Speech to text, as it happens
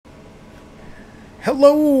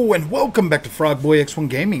Hello and welcome back to Frogboy X1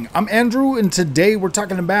 Gaming. I'm Andrew and today we're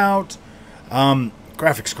talking about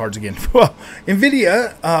graphics cards again. Well,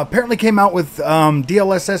 NVIDIA apparently came out with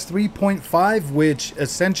DLSS 3.5, which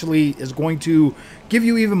essentially is going to give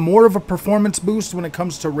you even more of a performance boost when it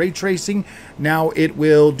comes to ray tracing. Now it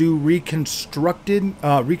will do reconstruction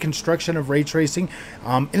of ray tracing,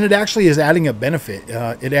 and it actually is adding a benefit.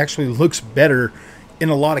 It actually looks better in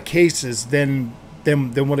a lot of cases than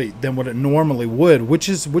what it normally would, which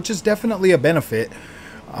is definitely a benefit.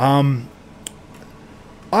 I've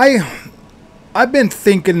been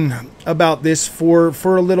thinking about this for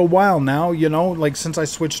a little while now, you know, like since I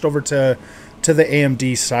switched over to the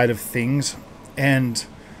AMD side of things, and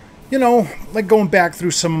you know, like going back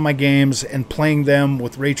through some of my games and playing them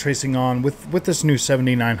with ray tracing on with this new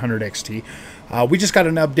 7900 XT. We just got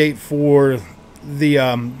an update for the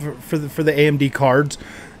AMD cards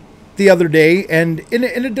the other day, and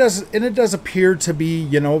it does appear to be,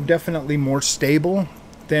 you know, definitely more stable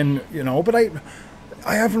than, you know, but I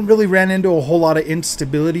haven't really ran into a whole lot of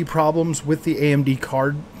instability problems with the AMD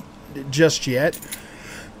card just yet.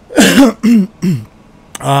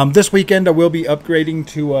 This weekend I will be upgrading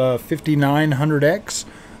to 5900X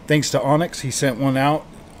thanks to Onyx. He sent one out,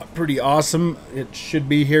 pretty awesome. It should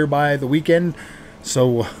be here by the weekend.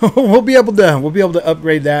 So we'll be able to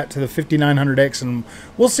upgrade that to the 5900X, and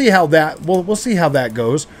we'll see how that we'll see how that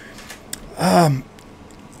goes. Yeah,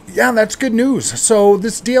 that's good news. So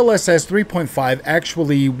this DLSS 3.5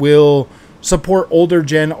 actually will support older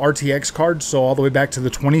gen RTX cards, so all the way back to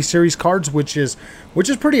the 20 series cards, which is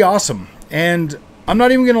pretty awesome. And I'm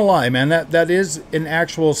not even gonna lie, man, that is an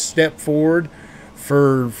actual step forward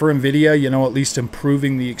for NVIDIA, you know, at least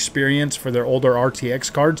improving the experience for their older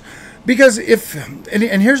RTX cards. Because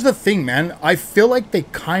and here's the thing, man, I feel like they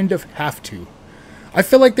kind of have to. If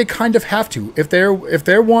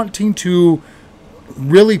they're wanting to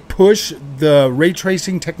really push the ray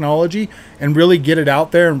tracing technology and really get it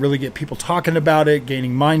out there and really get people talking about it,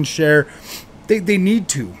 gaining mind share, they need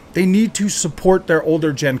to support their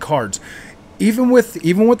older gen cards. Even with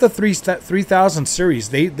the 3000 series,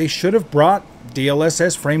 they should have brought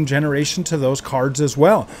DLSS frame generation to those cards as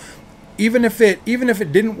well. Even if it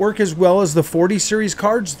didn't work as well as the 40 series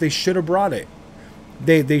cards, they should have brought it.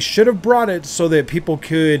 They should have brought it so that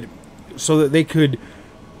they could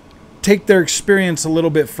take their experience a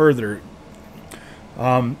little bit further.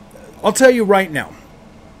 I'll tell you right now,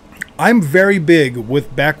 I'm very big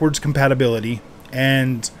with backwards compatibility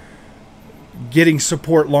and getting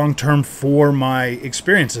support long-term for my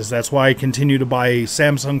experiences. That's why I continue to buy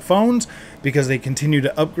Samsung phones, because they continue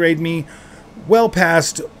to upgrade me well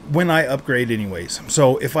past when I upgrade anyways.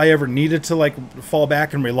 So if I ever needed to like fall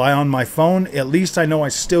back and rely on my phone, at least I know I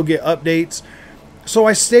still get updates. So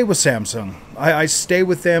I stay with Samsung. I stay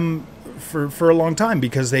with them for a long time,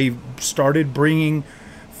 because they started bringing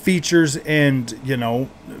features and, you know,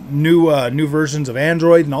 new versions of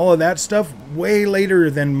Android and all of that stuff way later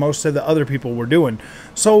than most of the other people were doing.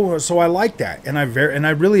 So I like that, and I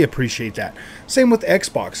really appreciate that. Same with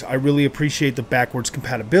Xbox. I really appreciate the backwards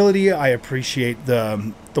compatibility. I appreciate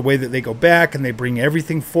the way that they go back and they bring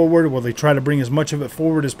everything forward. Well, they try to bring as much of it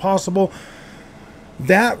forward as possible.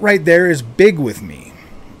 That right there is big with me.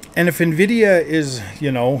 And if NVIDIA is,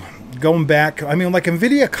 you know, going back, I mean, like,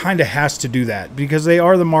 NVIDIA kind of has to do that because they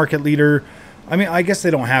are the market leader. I mean, I guess they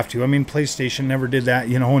don't have to. I mean, PlayStation never did that,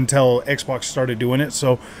 you know, until Xbox started doing it.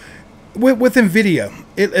 So with NVIDIA,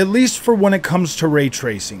 at least for when it comes to ray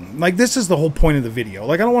tracing, like, this is the whole point of the video.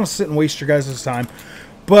 Like, I don't want to sit and waste your guys' time,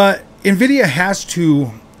 but NVIDIA has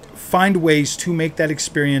to find ways to make that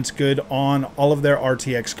experience good on all of their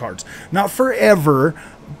RTX cards. Not forever.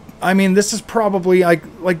 I mean, this is probably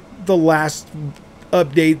like the last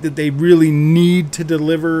update that they really need to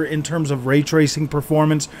deliver in terms of ray tracing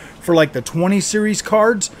performance for like the 20 series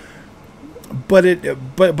cards. But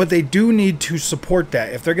they do need to support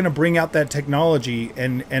that if they're going to bring out that technology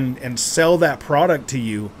and sell that product to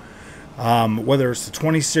you. Whether it's the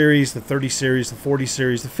 20 series, the 30 series, the 40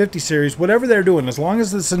 series, the 50 series, whatever they're doing, as long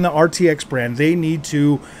as it's in the RTX brand, they need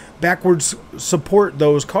to backwards support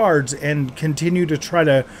those cards and continue to try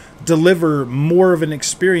to deliver more of an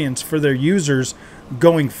experience for their users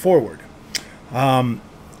going forward.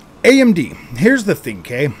 AMD, here's the thing,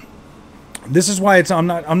 okay? This is why I'm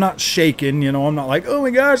not shaking, you know. I'm not like, oh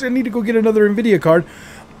my gosh, I need to go get another NVIDIA card.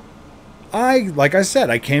 Like I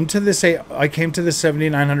said, I came to the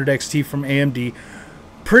 7900 XT from AMD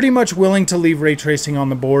pretty much willing to leave ray tracing on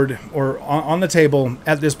the board or on the table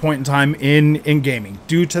at this point in time in gaming,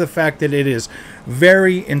 due to the fact that it is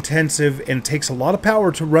very intensive and takes a lot of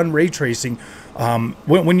power to run ray tracing.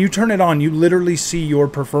 When you turn it on, you literally see your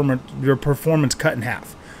performance cut in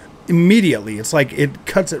half immediately. It's like it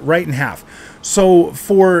cuts it right in half. So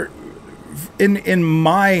in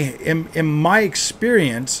my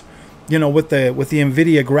experience, you know, with the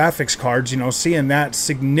NVIDIA graphics cards, you know, seeing that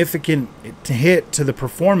significant hit to the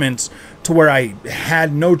performance to where I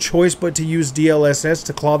had no choice but to use DLSS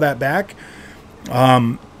to claw that back,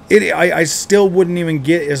 I still wouldn't even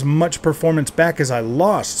get as much performance back as I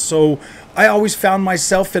lost. So I always found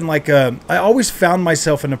myself in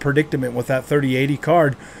a predicament with that 3080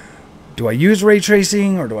 card. Do I use ray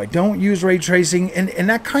tracing or do I don't use ray tracing? And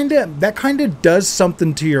that kind of does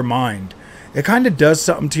something to your mind. It kind of does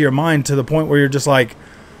something to your mind to the point where you're just like,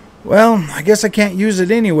 well, I guess I can't use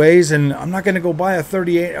it anyways, and I'm not going to go buy a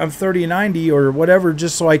 3090 or whatever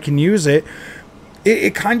just so I can use it.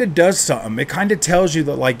 It kind of does something. It kind of tells you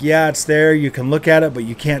that, like, yeah, it's there, you can look at it, but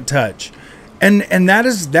you can't touch. And that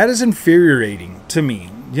is infuriating to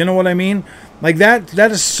me. You know what I mean? Like, that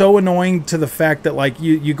is so annoying, to the fact that, like,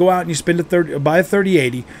 you go out and you spend buy a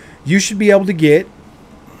 3080, you should be able to get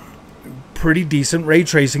pretty decent ray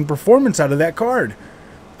tracing performance out of that card.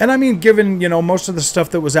 And I mean, given, you know, most of the stuff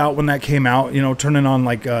that was out when that came out, you know, turning on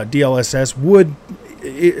like DLSS would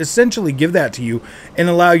essentially give that to you and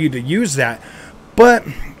allow you to use that. But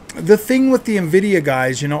the thing with the NVIDIA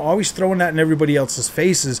guys, you know, always throwing that in everybody else's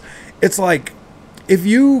faces, it's like, if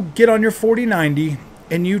you get on your 4090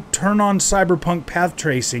 and you turn on Cyberpunk path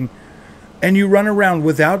tracing and you run around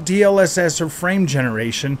without DLSS or frame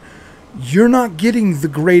generation, you're not getting the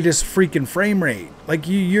greatest freaking frame rate. Like,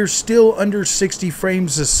 you're still under 60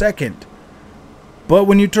 frames a second. But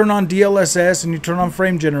when you turn on DLSS and you turn on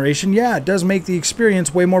frame generation, yeah, it does make the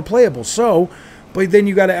experience way more playable. So, but then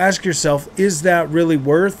you got to ask yourself, is that really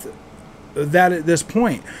worth that at this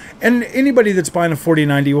point? And anybody that's buying a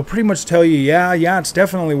 4090 will pretty much tell you, yeah, it's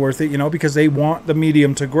definitely worth it, you know, because they want the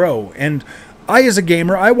medium to grow. And I, as a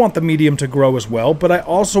gamer, I want the medium to grow as well, but I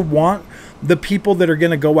also want the people that are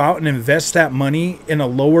going to go out and invest that money in a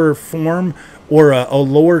lower form or a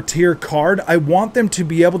lower tier card, I want them to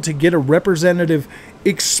be able to get a representative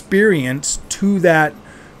experience to that,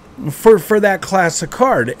 for that class of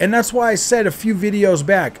card. And that's why I said a few videos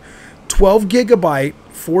back, 12 gigabyte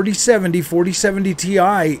 4070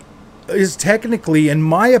 Ti is technically, in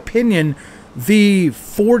my opinion, the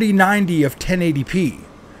 4090 of 1080p.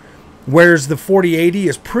 Whereas the 4080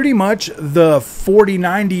 is pretty much the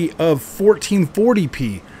 4090 of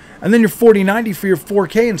 1440p. And then your 4090 for your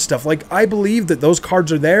 4K and stuff. Like, I believe that those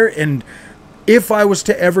cards are there. And if I was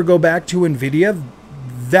to ever go back to NVIDIA,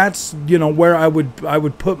 that's, you know, where I would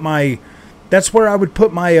put my, that's where I would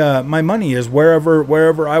put my my money, is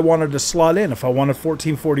wherever I wanted to slot in. If I wanted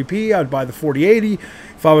 1440p, I'd buy the 4080.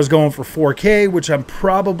 If I was going for 4K, which I'm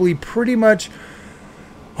probably pretty much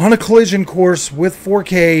on a collision course with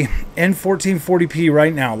 4K and 1440p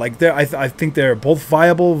right now. Like, I think they're both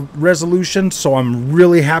viable resolutions, so I'm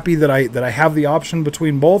really happy that I have the option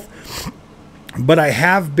between both. But I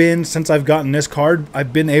have been, since I've gotten this card,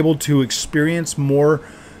 I've been able to experience more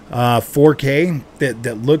 4K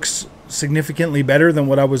that looks significantly better than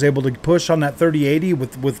what I was able to push on that 3080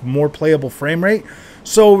 with more playable frame rate.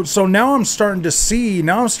 So now I'm starting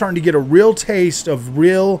to get a real taste of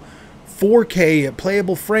real 4K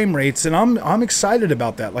playable frame rates, and I'm excited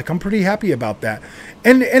about that. Like, I'm pretty happy about that.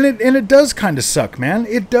 And it does kind of suck, man.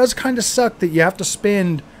 It does kind of suck that you have to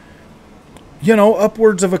spend, you know,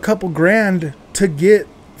 upwards of a couple grand to get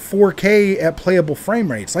 4K at playable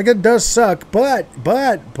frame rates. Like, it does suck, but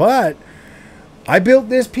I built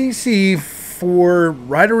this PC for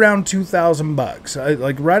right around $2,000.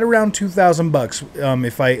 Like, right around $2,000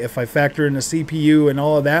 if I factor in the CPU and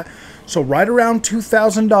all of that. So right around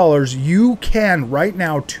 $2,000, you can right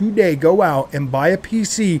now today go out and buy a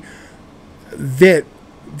PC that,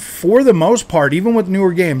 for the most part, even with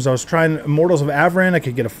newer games, I was trying Immortals of Averin, I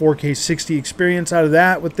could get a 4K 60 experience out of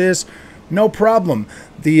that with this, no problem.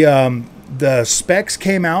 The specs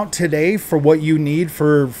came out today for what you need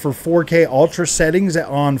for 4K ultra settings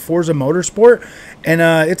on Forza Motorsport, and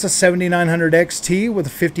it's a 7900 XT with a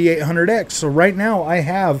 5800X. So right now I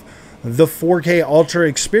have the 4K ultra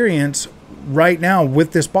experience right now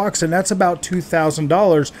with this box, and that's about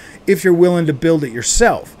 $2,000 if you're willing to build it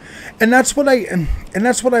yourself. And that's what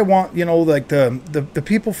I want, you know, like the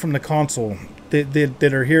people from the console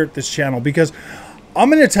that are here at this channel, because I'm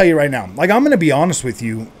going to tell you right now, like, I'm going to be honest with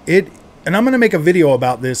you, and I'm going to make a video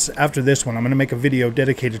about this after this one. I'm going to make a video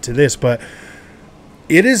dedicated to this, but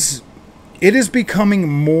it is it is becoming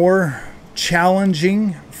more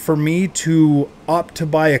challenging for me to opt to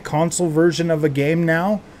buy a console version of a game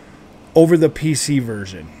now over the PC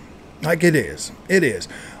version. Like, it is. It is.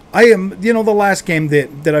 I am, the last game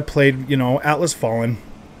that I played, Atlas Fallen,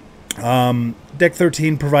 Deck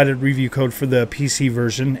 13 provided review code for the PC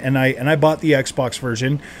version, and I bought the Xbox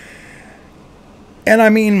version. And I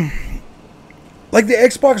mean, like, the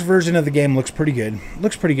Xbox version of the game looks pretty good.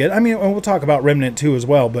 I mean, we'll talk about Remnant 2 as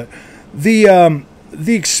well, but the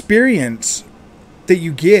experience that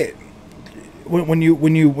you get when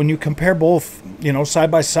you compare both,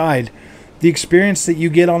 side by side, the experience that you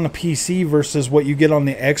get on the PC versus what you get on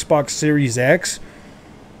the Xbox Series X,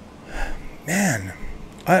 man,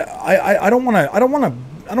 I don't want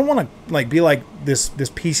to like be like this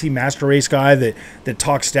PC Master Race guy that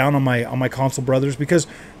talks down on my console brothers, because,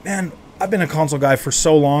 man, I've been a console guy for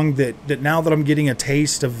so long that now that I'm getting a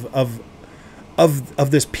taste of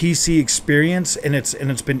this PC experience, and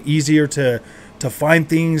it's been easier to find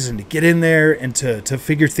things and to get in there and to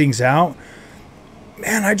figure things out.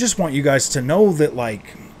 Man, I just want you guys to know that,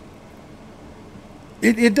 like,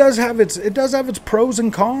 it does have its pros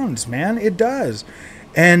and cons, man. It does.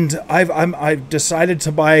 And I've decided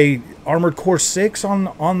to buy Armored Core 6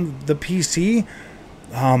 on the PC,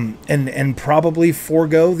 and probably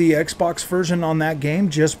forego the Xbox version on that game,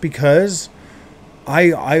 just because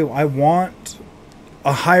I want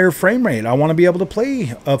a higher frame rate. I want to be able to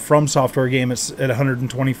play a From Software game at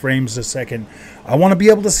 120 frames a second. I want to be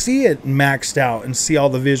able to see it maxed out and see all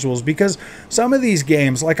the visuals, because some of these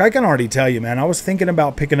games, like, I can already tell you, man, I was thinking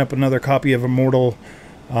about picking up another copy of Immortals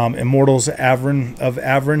Avron,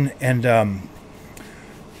 and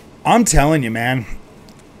I'm telling you, man,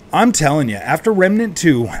 after Remnant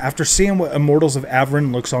 2, after seeing what Immortals of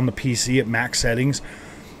Avron looks on the PC at max settings,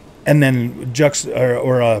 and then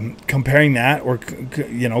comparing that, or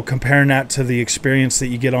comparing that to the experience that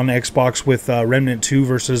you get on Xbox with Remnant 2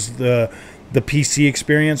 versus the PC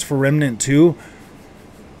experience for Remnant 2,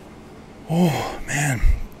 oh man,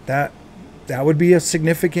 that would be a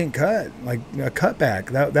significant cut, like a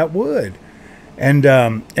cutback. That would, and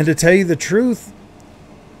to tell you the truth,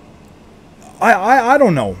 I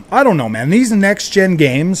don't know, man. These next gen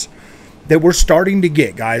games that we're starting to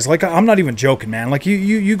get, guys, like, I'm not even joking, man. Like,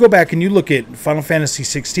 you go back and you look at Final Fantasy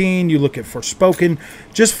 16, you look at Forspoken,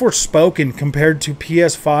 just Forspoken compared to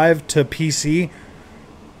PS5 to PC.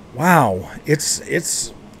 Wow,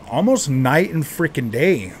 it's almost night and freaking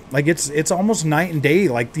day. Like, it's almost night and day.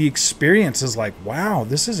 Like, the experience is like, wow,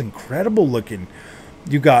 this is incredible looking.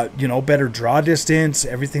 You got, better draw distance,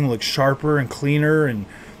 everything looks sharper and cleaner, and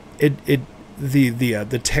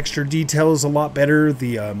the texture detail is a lot better.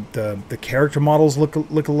 The character models look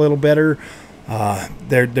a little better.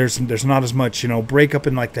 There's not as much breakup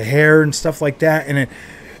in, like, the hair and stuff like that,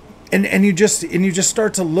 and you just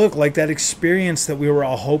start to look like that experience that we were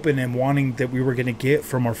all hoping and wanting that we were going to get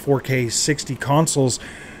from our 4K 60 consoles.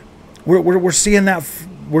 We're seeing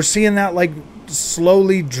that like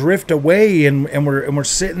slowly drift away, and we're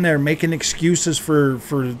sitting there making excuses for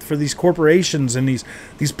these corporations and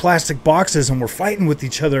these plastic boxes, and we're fighting with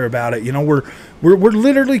each other about it. We're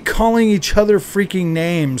literally calling each other freaking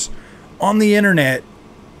names on the internet,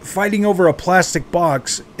 fighting over a plastic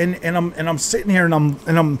box, and I'm sitting here and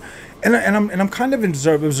I'm kind of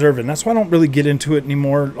observing. That's why I don't really get into it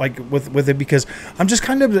anymore, like with it, because I'm just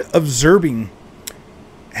kind of observing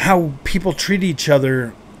how people treat each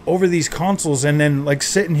other over these consoles, and then, like,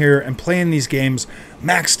 sitting here and playing these games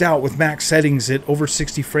maxed out with max settings at over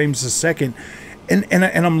 60 frames a second, and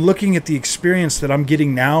I'm looking at the experience that I'm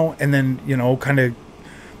getting now, and then kind of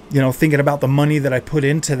thinking about the money that I put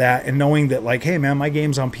into that, and knowing that, like, hey man, my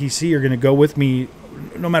games on PC are going to go with me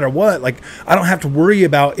no matter what. Like, I don't have to worry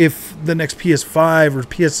about if the next PS5 or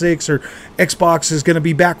PS6 or Xbox is going to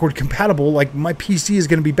be backward compatible. Like, my PC is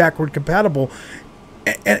going to be backward compatible.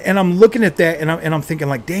 And I'm looking at that, and I'm thinking,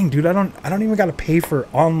 like, dang, dude, I don't even got to pay for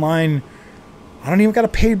online. I don't even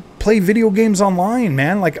got to play video games online,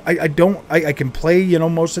 man. Like, I can play,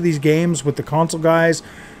 most of these games with the console guys,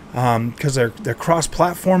 because they're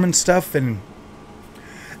cross-platform and stuff, and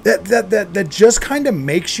that just kind of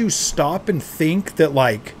makes you stop and think that,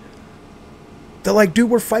 like, dude,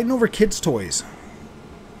 we're fighting over kids' toys.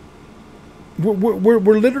 We're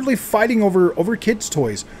literally fighting over kids'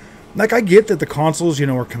 toys. Like, I get that the consoles,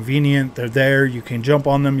 are convenient. They're there. You can jump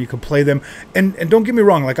on them. You can play them. And don't get me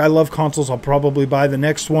wrong. Like, I love consoles. I'll probably buy the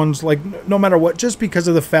next ones, like, no matter what, just because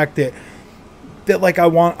of the fact that like, I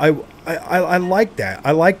like that.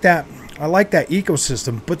 I like that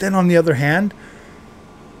ecosystem. But then on the other hand,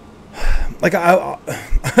 like I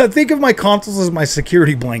think of my consoles as my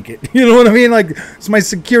security blanket. You know what I mean? Like, it's my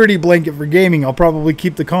security blanket for gaming. I'll probably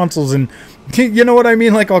keep the consoles, and you know what I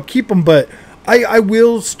mean? Like, I'll keep them, but I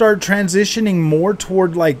will start transitioning more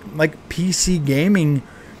toward like PC gaming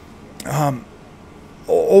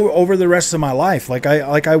over the rest of my life. Like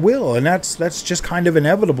I will, and that's just kind of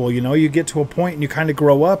inevitable. You know, you get to a point and you kind of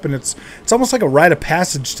grow up, and it's almost like a rite of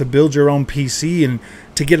passage to build your own PC and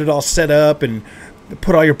to get it all set up and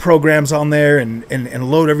put all your programs on there and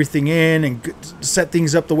load everything in and set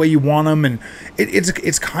things up the way you want them. And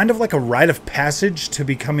it's kind of like a rite of passage to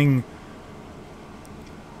becoming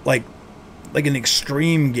like an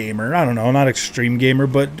extreme gamer. I don't know, not extreme gamer,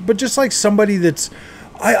 but just like somebody that's,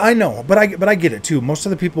 I know, but I get it too. Most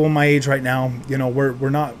of the people in my age right now, you know, we're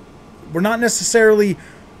not necessarily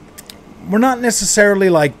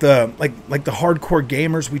like the hardcore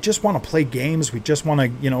gamers. We just want to play games. We just want to,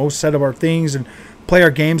 you know, set up our things and play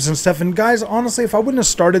our games and stuff. And guys, honestly, if I wouldn't have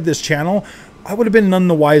started this channel, I would have been none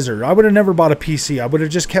the wiser. I would have never bought a PC. I would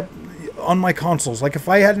have just kept on my consoles. Like, if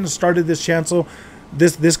I hadn't started this channel,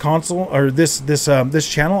 this console or this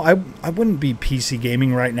channel, I wouldn't be PC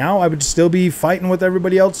gaming right now. I would still be fighting with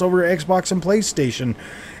everybody else over Xbox and PlayStation.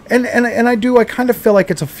 And I kind of feel like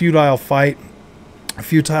it's a futile fight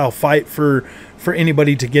for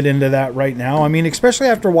anybody to get into that right now. I mean, especially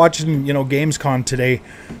after watching, you know, Gamescom today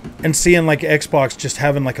and seeing like Xbox just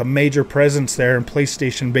having like a major presence there and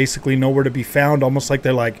PlayStation basically nowhere to be found, almost like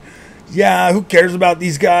they're like, yeah, who cares about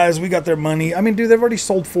these guys? We got their money. I mean, dude, they've already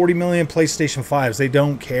sold 40 million PlayStation 5s. They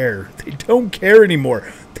don't care. They don't care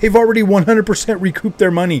anymore. They've already 100% recouped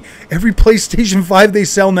their money. Every PlayStation 5 they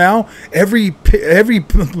sell now, every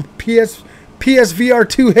PSVR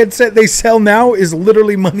 2 headset they sell now is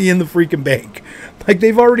literally money in the freaking bank. Like,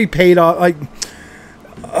 they've already paid off. Like,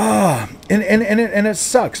 and it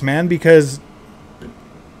sucks, man, because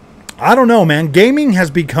I don't know, man. Gaming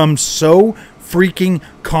has become so freaking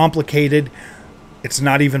complicated. It's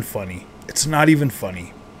not even funny. It's not even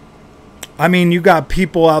funny. I mean, you got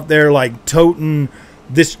people out there like toting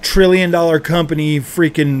this $1 trillion company,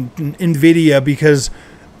 freaking Nvidia, because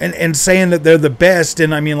and saying that they're the best.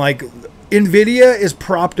 And I mean, like, Nvidia is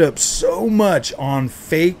propped up so much on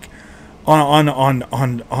fake,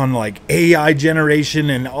 on like AI generation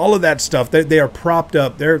and all of that stuff. They are propped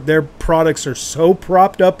up. Their products are so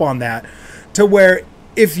propped up on that, to where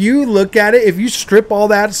if you look at it, if you strip all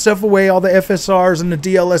that stuff away, all the FSRs and the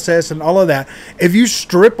DLSS and all of that, if you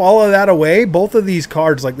strip all of that away, both of these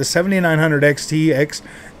cards, like the 7900 XT X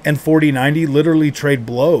and 4090, literally trade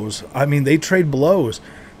blows. I mean, they trade blows.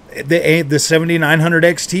 The 7900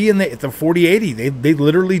 XT and the 4080, they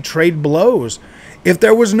literally trade blows. If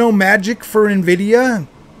there was no magic for Nvidia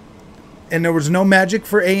and there was no magic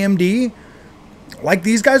for AMD, like,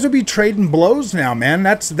 these guys would be trading blows now, man.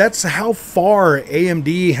 That's how far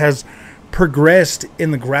AMD has progressed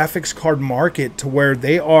in the graphics card market, to where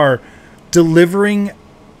they are delivering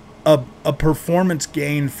a performance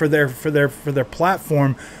gain for their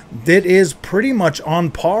platform that is pretty much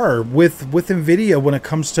on par with Nvidia when it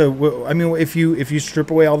comes to, I mean, if you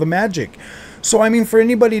strip away all the magic. So I mean, for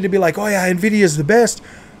anybody to be like, oh yeah, Nvidia is the best,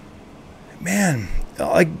 man,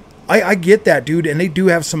 like, I get that, dude, and they do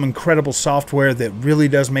have some incredible software that really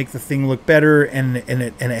does make the thing look better, and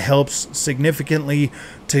it helps significantly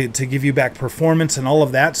to give you back performance and all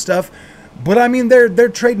of that stuff. But I mean, they're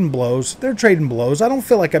trading blows. They're trading blows. I don't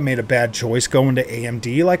feel like I made a bad choice going to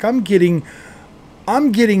AMD. Like, I'm getting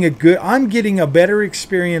a better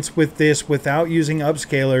experience with this without using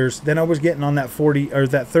upscalers than I was getting on that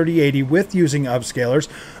 3080 with using upscalers.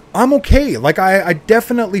 I'm okay. Like, I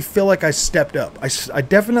definitely feel like I stepped up. I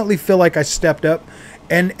definitely feel like I stepped up,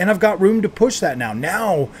 and I've got room to push that now.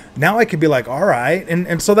 Now I could be like, all right,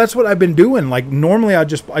 and so that's what I've been doing. Like, normally I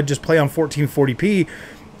just play on 1440p.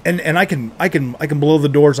 And I can blow the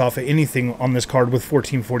doors off of anything on this card with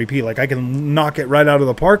 1440p. Like, I can knock it right out of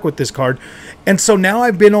the park with this card. And so now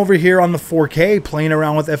I've been over here on the 4K playing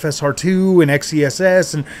around with FSR2 and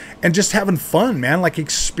XESS and just having fun, man. Like,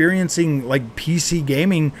 experiencing like PC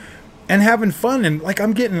gaming and having fun. And like, I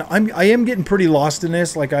am getting pretty lost in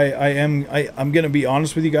this. Like, I'm gonna be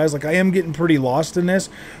honest with you guys. Like, I am getting pretty lost in this.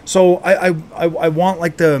 So I want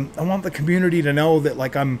the community to know that,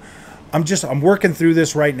 like, I'm working through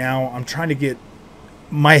this right now. I'm trying to get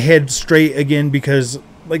my head straight again, because,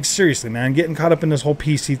 like, seriously, man, getting caught up in this whole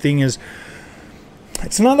PC thing it's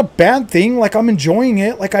not a bad thing. Like, I'm enjoying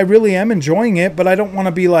it. Like, I really am enjoying it, but I don't want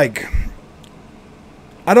to be like,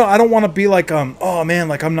 I don't want to be like, oh man,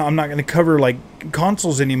 like, I'm not going to cover like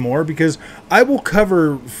consoles anymore, because I will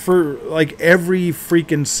cover for like every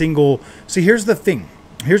freaking single. See, here's the thing.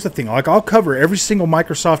 here's the thing. Like, I'll cover every single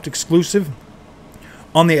Microsoft exclusive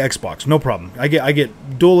on the Xbox, no problem. I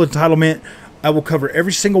get dual entitlement. I will cover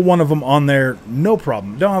every single one of them on there, no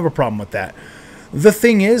problem. Don't have a problem with that. The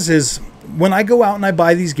thing is when I go out and I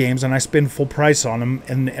buy these games and I spend full price on them,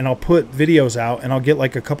 and I'll put videos out and I'll get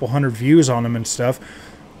like a couple hundred views on them and stuff,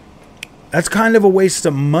 that's kind of a waste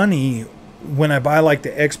of money when I buy like the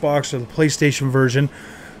Xbox or the PlayStation version.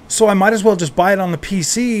 So I might as well just buy it on the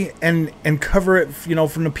PC and cover it, you know,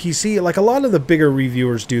 from the PC. Like a lot of the bigger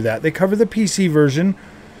reviewers do that. They cover the PC version,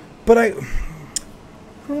 but I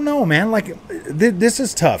don't know, man. Like this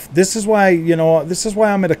is tough. This is why, you know, this is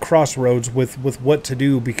why I'm at a crossroads with what to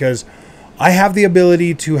do, because I have the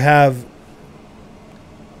ability to have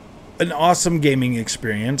an awesome gaming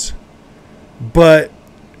experience, but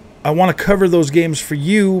I want to cover those games for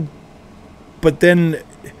you, but then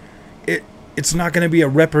it's not going to be a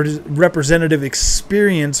representative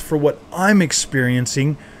experience for what I'm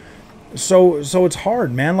experiencing. So it's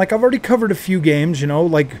hard, man. Like, I've already covered a few games, you know,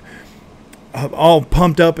 like all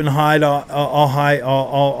pumped up and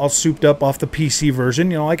all souped up off the PC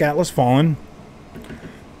version, you know, like Atlas Fallen,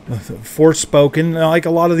 Forspoken, like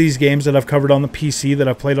a lot of these games that I've covered on the PC, that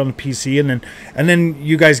I've played on the PC, and then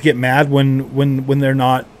you guys get mad when they're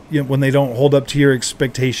not, you know, when they don't hold up to your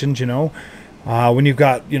expectations, you know. When you've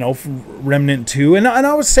got, you know, Remnant 2, and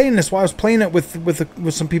I was saying this while I was playing it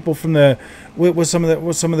with some people from with some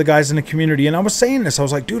of the guys in the community, and I was saying this. I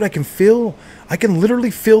was like, dude, I can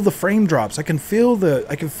literally feel the frame drops. I can feel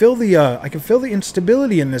the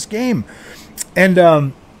instability in this game,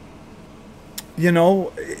 and you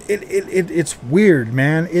know, it's weird,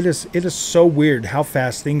 man. It is so weird how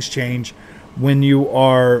fast things change when you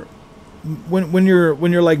are. When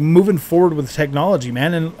you're like moving forward with technology,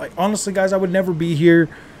 man. And like, honestly, guys, I would never be here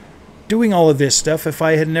doing all of this stuff if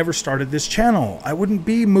I had never started this channel. I wouldn't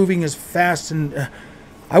be moving as fast, and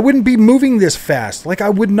I wouldn't be moving this fast. Like,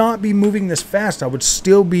 I would not be moving this fast. I would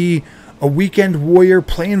still be a weekend warrior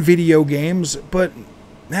playing video games. But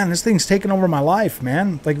man, this thing's taken over my life,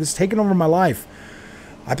 man. Like, it's taken over my life.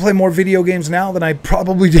 I play more video games now than I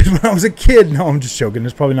probably did when I was a kid. No, I'm just joking.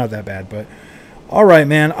 It's probably not that bad, but all right,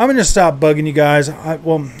 man. I'm going to stop bugging you guys.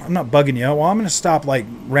 Well, I'm not bugging you. Well, I'm going to stop, like,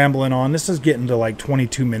 rambling on. This is getting to, like,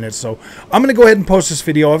 22 minutes. So I'm going to go ahead and post this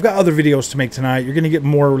video. I've got other videos to make tonight. You're going to get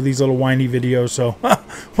more of these little whiny videos. So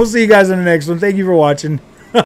we'll see you guys in the next one. Thank you for watching.